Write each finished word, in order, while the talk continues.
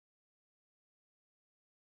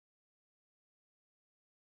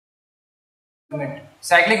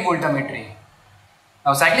Cyclic voltammetry.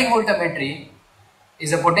 Now, cyclic voltammetry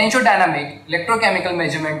is a potentiodynamic electrochemical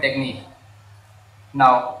measurement technique.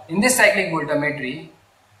 Now, in this cyclic voltammetry,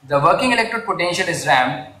 the working electrode potential is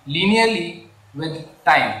ramped linearly with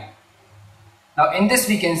time. Now, in this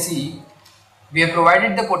we can see we have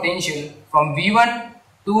provided the potential from V1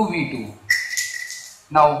 to V2.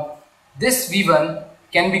 Now, this V1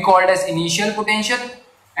 can be called as initial potential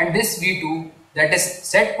and this V2, that is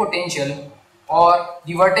set potential or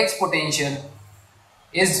the vertex potential,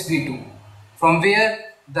 is V2, from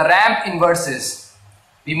where the ramp inverses.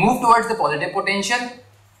 We move towards the positive potential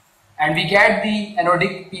and we get the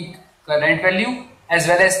anodic peak current value as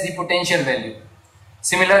well as the potential value.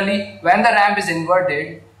 Similarly, when the ramp is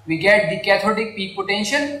inverted, we get the cathodic peak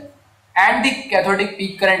potential and the cathodic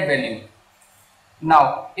peak current value.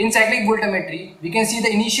 Now, in cyclic voltammetry, we can see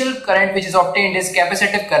the initial current which is obtained is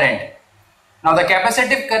capacitive current. Now, the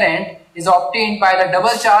capacitive current is obtained by the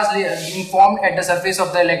double charge layer being formed at the surface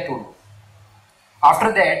of the electrode.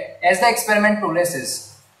 After that, as the experiment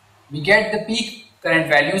progresses, we get the peak current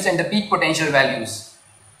values and the peak potential values.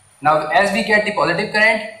 Now, as we get the positive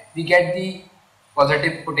current, we get the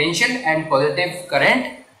positive potential and positive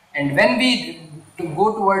current, and when we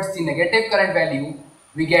go towards the negative current value,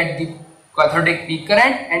 we get the cathodic peak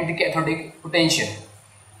current and the cathodic potential.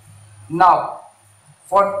 Now,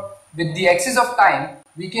 with the axis of time,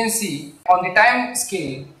 we can see on the time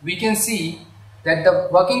scale, we can see that the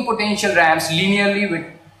working potential ramps linearly with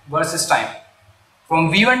versus time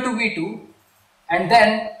from V1 to V2, and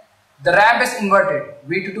then the ramp is inverted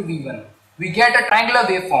V2 to V1. We get a triangular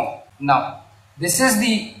waveform. Now, this is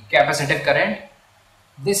the capacitive current.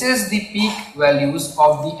 This is the peak values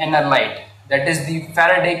of the analyte, that is the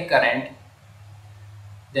faradaic current.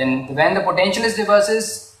 Then when the potential is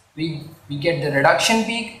reverses, we get the reduction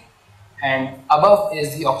peak, and above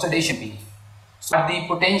is the oxidation peak. So the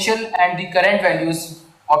potential and the current values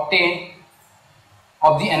obtained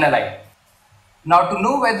of the analyte. Now, to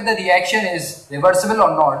know whether the reaction is reversible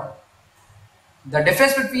or not, the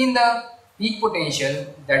difference between the peak potential,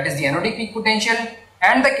 that is the anodic peak potential,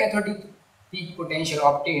 and the cathodic peak potential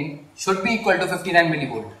obtained should be equal to 59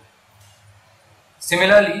 millivolt.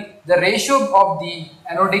 Similarly, the ratio of the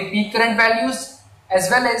anodic peak current values as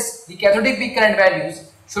well as the cathodic peak current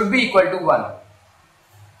values should be equal to 1.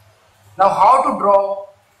 Now, how to draw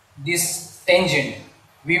this tangent?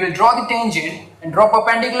 We will draw the tangent and draw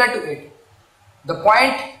perpendicular to it the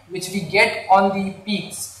point which we get on the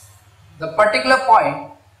peaks. The particular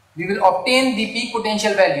point, we will obtain the peak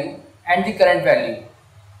potential value and the current value.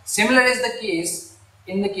 Similar is the case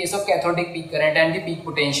in the case of cathodic peak current and the peak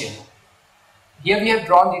potential. Here we have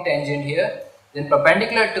drawn the tangent here, then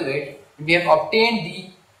perpendicular to it, we have obtained the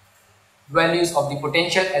values of the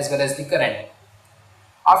potential as well as the current.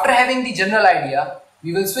 After having the general idea,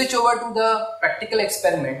 we will switch over to the practical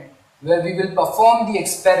experiment where we will perform the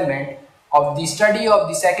experiment of the study of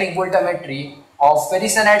the cyclic voltammetry of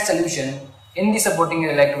ferricyanide solution in the supporting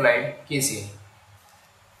electrolyte KCl.